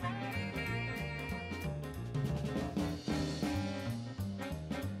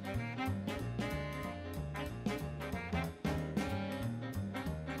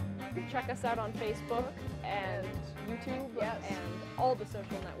 You can check us out on Facebook and YouTube and all the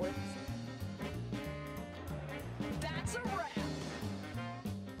social networks. That's a wrap!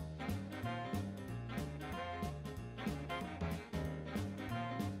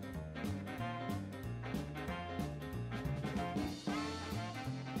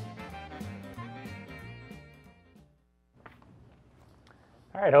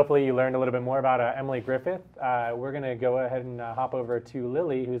 All right, hopefully you learned a little bit more about Emily Griffith. We're going to go ahead and hop over to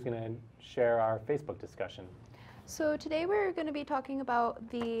Lily, who's going to share our Facebook discussion. So today we're going to be talking about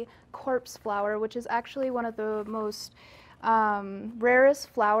the corpse flower, which is actually one of the most rarest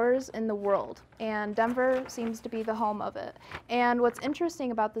flowers in the world, and Denver seems to be the home of it. And what's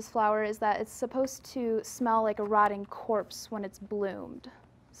interesting about this flower is that it's supposed to smell like a rotting corpse when it's bloomed.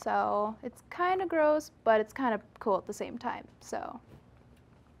 So it's kind of gross, but it's kind of cool at the same time. So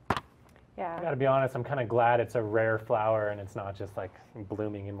Yeah. I gotta be honest, I'm kind of glad it's a rare flower and it's not just like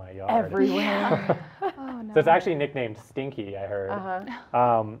blooming in my yard. Everywhere. oh no. So it's actually nicknamed Stinky, I heard.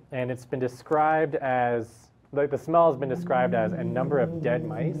 And it's been described as, like the smell has been described as a number of dead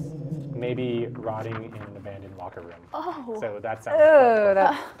mice, maybe rotting in an abandoned locker room. Oh. So that sounds Oh, quite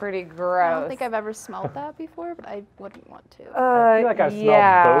that's pretty gross. I don't think I've ever smelled that before, but I wouldn't want to. I feel like I've smelled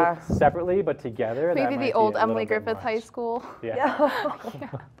yeah. both separately, but together. Maybe that might the be old a little Emily bit Griffith High much. School. Yeah.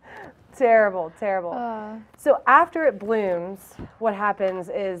 Terrible, terrible. So after it blooms, what happens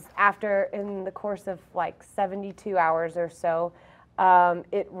is in the course of like 72 hours or so,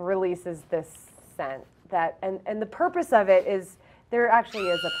 it releases this scent and the purpose of it is, there actually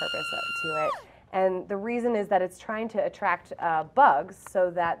is a purpose to it. And the reason is that it's trying to attract bugs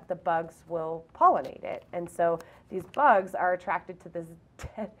so that the bugs will pollinate it. And so these bugs are attracted to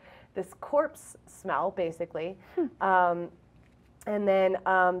this corpse smell, basically. And then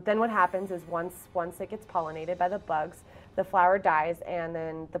what happens is once it gets pollinated by the bugs, the flower dies, and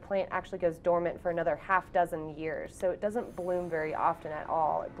then the plant actually goes dormant for another half dozen years. So it doesn't bloom very often at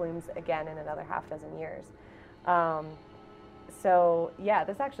all. It blooms again in another half dozen years. So yeah,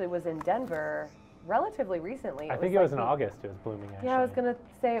 this actually was in Denver relatively recently. I think it was in August it was blooming, actually. Yeah, I was gonna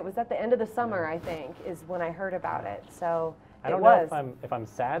say it was at the end of the summer, I think, is when I heard about it. So I don't know if I'm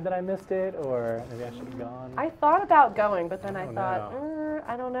sad that I missed it, or maybe I should have gone. I thought about going, but then I Oh, thought, no.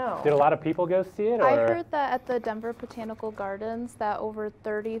 I don't know. Did a lot of people go see it? Or? I heard that at the Denver Botanical Gardens that over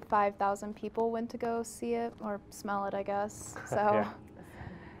 35,000 people went to go see it or smell it, I guess. So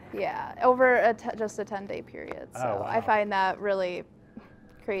yeah, over just a 10-day period. So Oh, wow. I find that really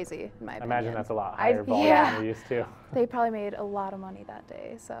crazy in my opinion. I imagine that's a lot higher volume yeah. than you're used to. They probably made a lot of money that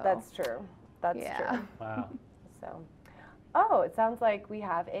day. So That's true. That's yeah. true. Wow. So, oh, it sounds like we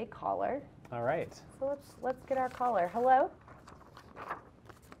have a caller. All right. So let's get our caller. Hello.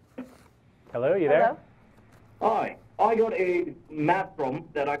 Hello, you there? Hello. Hi, I got a math problem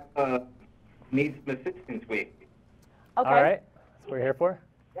that I need some assistance with. Okay. All right. That's what we're here for.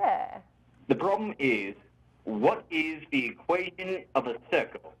 Yeah. The problem is, what is the equation of a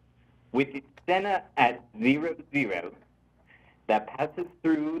circle with its center at 0, 0 that passes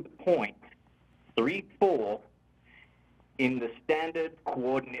through the point 3, 4 in the standard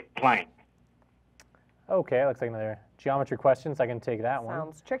coordinate plane? Okay, looks like another geometry question, so I can take that one.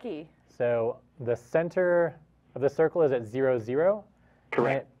 Sounds tricky. So the center of the circle is at 0, 0.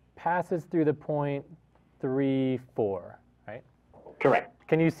 Correct. And it passes through the point 3, 4, right? Correct.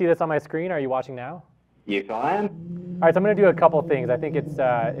 Can you see this on my screen? Are you watching now? Yes, I am. All right, so I'm going to do a couple things. I think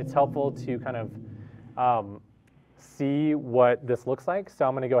it's helpful to kind of see what this looks like. So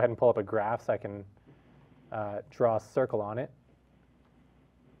I'm going to go ahead and pull up a graph so I can draw a circle on it.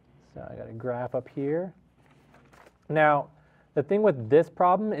 So I got a graph up here. Now, the thing with this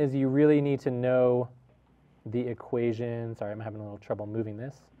problem is you really need to know the equation. Sorry, I'm having a little trouble moving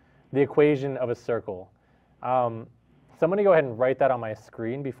this. The equation of a circle. So I'm going to go ahead and write that on my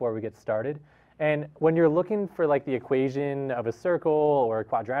screen before we get started. And when you're looking for like the equation of a circle or a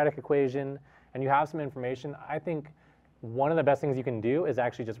quadratic equation, and you have some information, I think one of the best things you can do is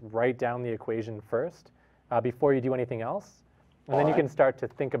actually just write down the equation first before you do anything else. And then you can start to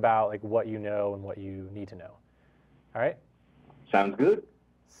think about like what you know and what you need to know. All right? Sounds good.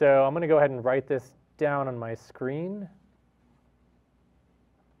 So I'm going to go ahead and write this down on my screen.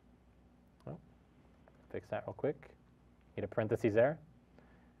 Oh, fix that real quick. Need a parentheses there.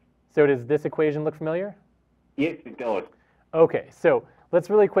 So does this equation look familiar? Yes, it does. Okay, so let's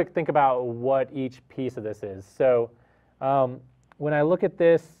really quick think about what each piece of this is. So when I look at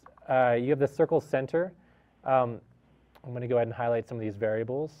this, you have the circle center. I'm going to go ahead and highlight some of these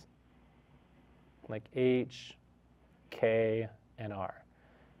variables, like H, K, and R.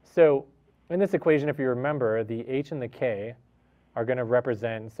 So in this equation, if you remember, the H and the K are going to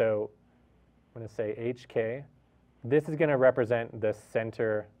represent, so I'm going to say HK. This is going to represent the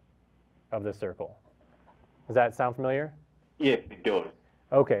center of the circle. Does that sound familiar? Yes, it does.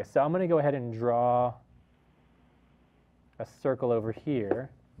 Okay, so I'm going to go ahead and draw a circle over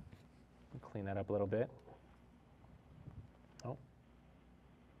here. Clean that up a little bit. Oh.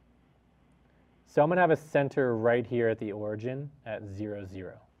 So I'm going to have a center right here at the origin at 0,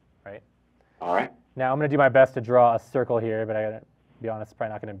 0, right? All right. Now I'm going to do my best to draw a circle here, but I got to be honest, it's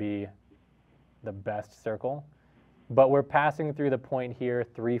probably not going to be the best circle. But we're passing through the point here,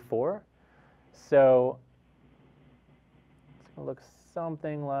 3, 4. So it's going to look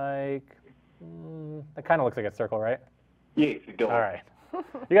something like, that kind of looks like a circle, right? Yes, it does. All right.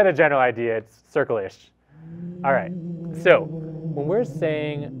 You got a general idea. It's circle-ish. All right. So when we're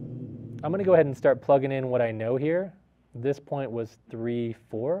saying, I'm going to go ahead and start plugging in what I know here. This point was 3,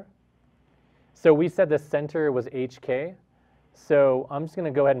 4. So we said the center was HK. So I'm just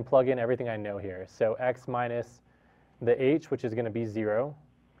going to go ahead and plug in everything I know here. So x minus the h, which is going to be 0,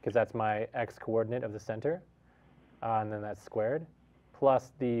 because that's my x coordinate of the center, and then that's squared,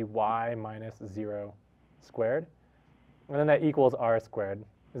 plus the y minus 0 squared, and then that equals r squared.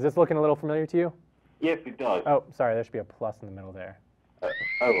 Is this looking a little familiar to you? Yes, it does. Oh, sorry, there should be a plus in the middle there. Oh,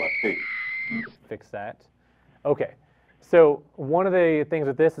 I see. Fix that. Okay, so one of the things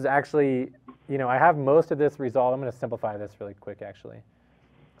with this is actually, I have most of this resolved. I'm going to simplify this really quick, actually.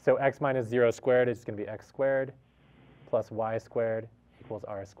 So x minus 0 squared is going to be x squared plus y squared equals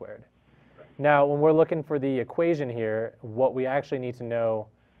r squared. Now, when we're looking for the equation here, what we actually need to know,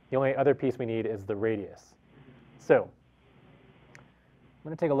 the only other piece we need is the radius. So I'm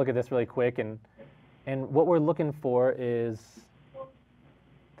going to take a look at this really quick, and what we're looking for is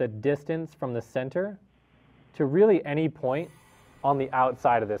the distance from the center to really any point on the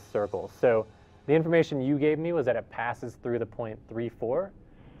outside of this circle. So the information you gave me was that it passes through the point 3, 4.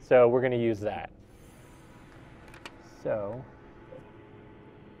 So we're going to use that. So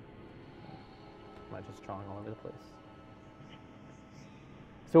am I just drawing all over the place?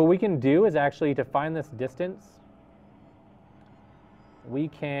 So what we can do is actually, to find this distance, we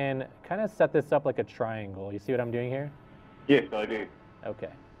can kind of set this up like a triangle. You see what I'm doing here? Yes, I do. Okay.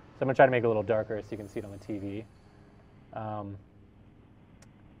 So I'm going to try to make it a little darker so you can see it on the TV.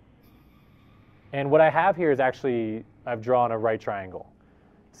 And what I have here is actually, I've drawn a right triangle.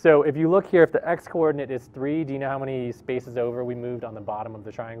 So if you look here, if the x coordinate is 3, do you know how many spaces over we moved on the bottom of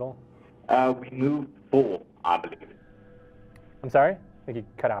the triangle? We moved 4, I believe. I'm sorry? I think you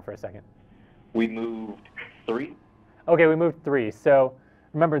cut out for a second. We moved 3. Okay, we moved 3. So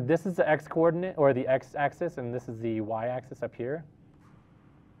remember, this is the x coordinate, or the x-axis, and this is the y-axis up here.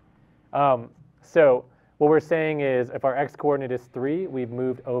 So what we're saying is, if our x coordinate is 3, we've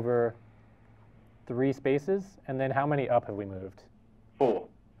moved over 3 spaces, and then how many up have we moved? 4.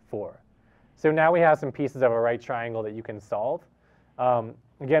 4. So now we have some pieces of a right triangle that you can solve.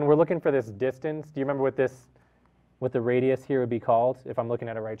 Again, we're looking for this distance. Do you remember what the radius here would be called if I'm looking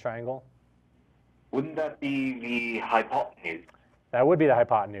at a right triangle? Wouldn't that be the hypotenuse? That would be the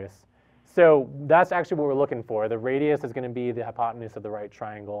hypotenuse. So that's actually what we're looking for. The radius is going to be the hypotenuse of the right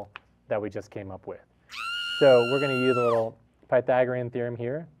triangle that we just came up with. So we're going to use a little Pythagorean theorem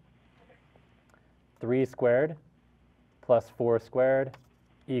here. 3 squared plus 4 squared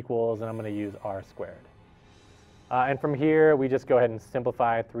equals, and I'm going to use r squared. And from here, we just go ahead and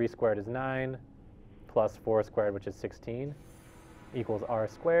simplify. 3 squared is 9 plus 4 squared, which is 16, equals r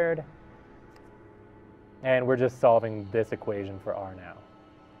squared. And we're just solving this equation for r now.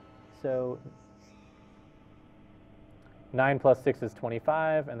 So 9 plus 6 is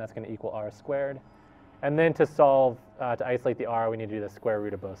 25, and that's going to equal r squared. And then to solve, to isolate the r, we need to do the square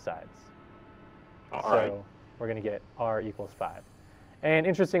root of both sides. So we're going to get r equals 5. And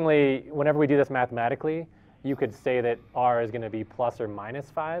interestingly, whenever we do this mathematically, you could say that r is going to be plus or minus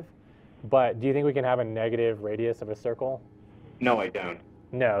 5. But do you think we can have a negative radius of a circle? No, I don't.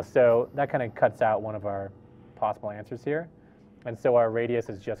 No, so that kind of cuts out one of our possible answers here. And so our radius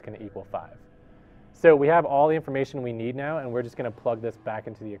is just going to equal 5. So we have all the information we need now, and we're just going to plug this back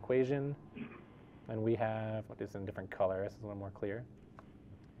into the equation. And we have, what is in different color, this is a little more clear.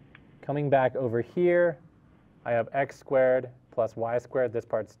 Coming back over here, I have x squared plus y squared. This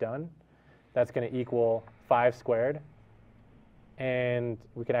part's done. That's going to equal 5 squared. And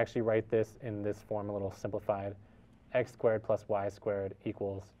we could actually write this in this form, a little simplified. X squared plus y squared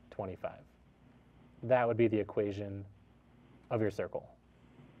equals 25. That would be the equation of your circle.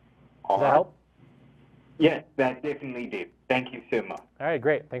 Does that help? Yes, that definitely did. Thank you so much. All right,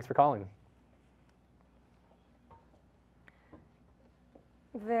 great. Thanks for calling.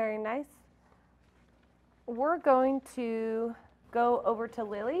 Very nice. We're going to go over to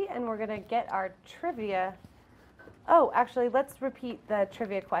Lily, and we're going to get our trivia. Oh, actually, let's repeat the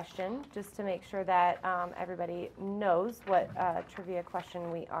trivia question just to make sure that everybody knows what trivia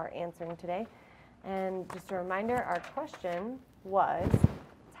question we are answering today. And just a reminder, our question was,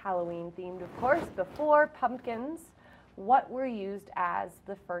 it's Halloween themed, of course, before pumpkins, what were used as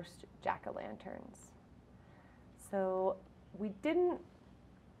the first jack-o'-lanterns? So we didn't.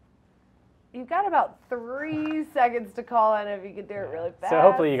 You've got about 3 seconds to call in if you could do it really fast. So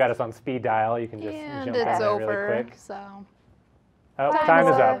hopefully you got us on speed dial. You can just And jump it's on there over, really quick. so. Oh, time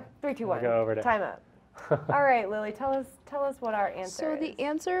is up. 3, 2, 1. We'll go over to Time up. All right, Lily, tell us what our answer So is. the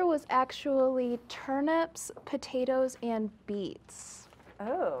answer was actually turnips, potatoes, and beets.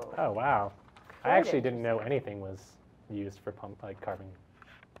 Oh. Oh, wow. I Quite actually didn't know anything was used for carving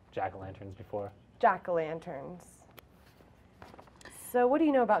jack-o'-lanterns before. Jack-o'-lanterns. So what do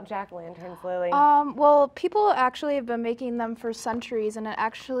you know about jack-o'-lanterns, Lily? Well, people actually have been making them for centuries, and it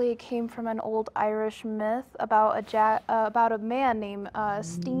actually came from an old Irish myth about a man named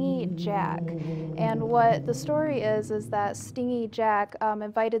Stingy Jack. And what the story is that Stingy Jack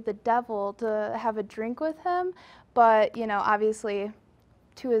invited the devil to have a drink with him, but obviously,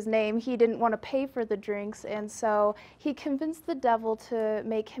 to his name, he didn't want to pay for the drinks, and so he convinced the devil to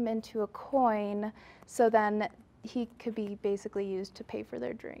make him into a coin, so then he could be basically used to pay for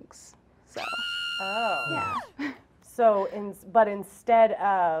their drinks. So. Oh. Yeah. So, but instead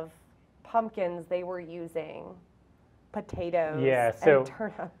of pumpkins, they were using potatoes and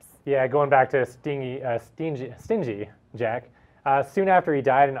turnips. Yeah, going back to Stingy Jack. Soon after he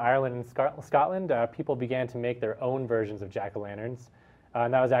died in Ireland and Scotland, people began to make their own versions of jack-o'-lanterns.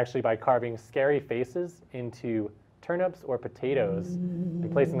 And that was actually by carving scary faces into turnips or potatoes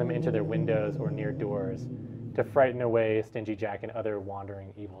and placing them into their windows or near doors to frighten away Stingy Jack and other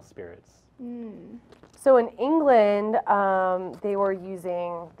wandering evil spirits. Mm. So in England, they were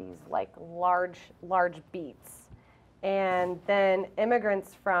using these large beets, and then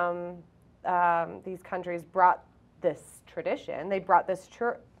immigrants from these countries brought this tradition. They brought this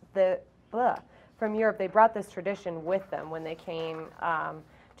from Europe. They brought this tradition with them when they came to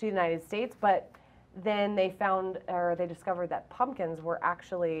the United States, but then they discovered that pumpkins were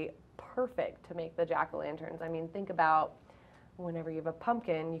actually perfect to make the jack-o'-lanterns. I mean, think about whenever you have a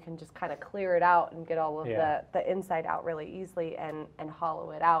pumpkin, you can just kind of clear it out and get all of the inside out really easily and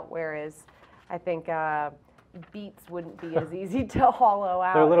hollow it out, whereas I think beets wouldn't be as easy to hollow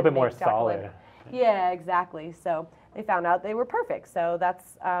out. They're a little bit more solid. Yeah, exactly. So they found out they were perfect. So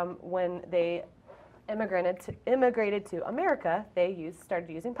that's when they immigrated to America, they started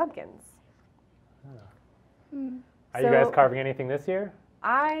using pumpkins. Are you guys carving anything this year?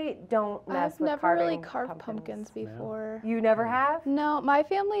 I don't mess with carving. I've never really carved pumpkins before. No. You never have? No, my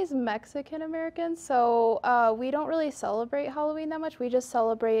family's Mexican American, so we don't really celebrate Halloween that much. We just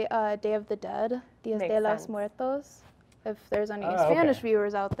celebrate Day of the Dead, Dias de los Muertos, if there's any Spanish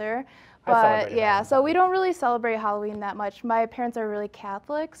viewers out there. But yeah, so we don't really celebrate Halloween that much. My parents are really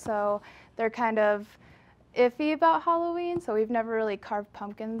Catholic, so they're kind of iffy about Halloween, so we've never really carved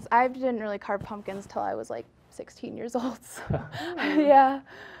pumpkins. I didn't really carve pumpkins till I was like 16 years old. So. Yeah.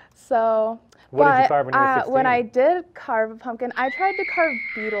 So. What did you carve when you were 16? When I did carve a pumpkin, I tried to carve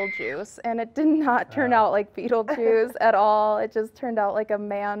Beetlejuice, and it did not turn out like Beetlejuice at all. It just turned out like a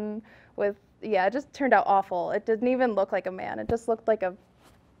man with, it just turned out awful. It didn't even look like a man. It just looked like a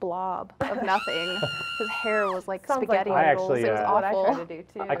blob of nothing. His hair was like spaghetti noodles. It was awful. I tried to do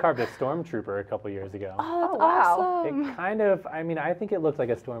too. I carved a stormtrooper a couple years ago. Oh, that's awesome. It kind of, I think it looked like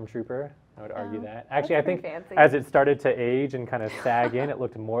a stormtrooper. I would argue that. Actually, I think fancy. As it started to age and kind of sag in, it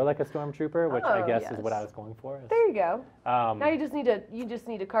looked more like a stormtrooper, which I guess is what I was going for. There you go. Now you just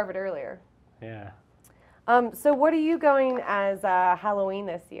need to carve it earlier. Yeah. So what are you going as Halloween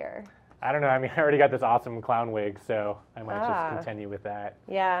this year? I don't know. I already got this awesome clown wig, so I might just continue with that.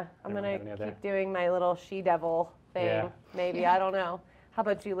 Yeah, I'm going to keep doing my little she-devil thing, maybe. I don't know. How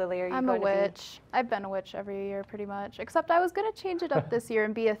about you, Lily? I'm a witch. I've been a witch every year, pretty much. Except I was going to change it up this year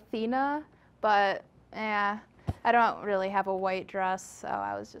and be Athena, but, I don't really have a white dress, so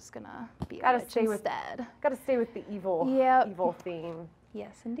I was just going to be a witch instead. Got to stay with the evil theme.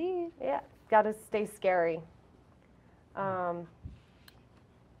 Yes, indeed. Yeah, got to stay scary.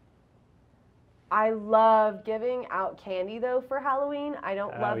 I love giving out candy, though, for Halloween. I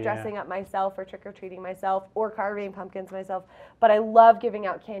don't love dressing up myself or trick-or-treating myself or carving pumpkins myself, but I love giving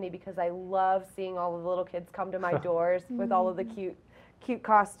out candy because I love seeing all of the little kids come to my doors with all of the cute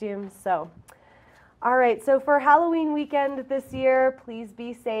costumes. So, all right, so for Halloween weekend this year, please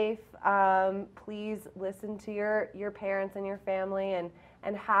be safe. Please listen to your parents and your family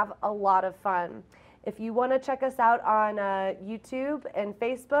and have a lot of fun. If you want to check us out on YouTube and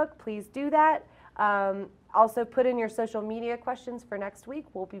Facebook, please do that. Also put in your social media questions for next week.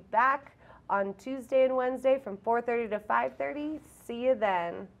 We'll be back on Tuesday and Wednesday from 4:30 to 5:30. See you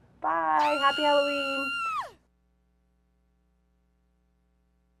then. Bye. Happy Halloween.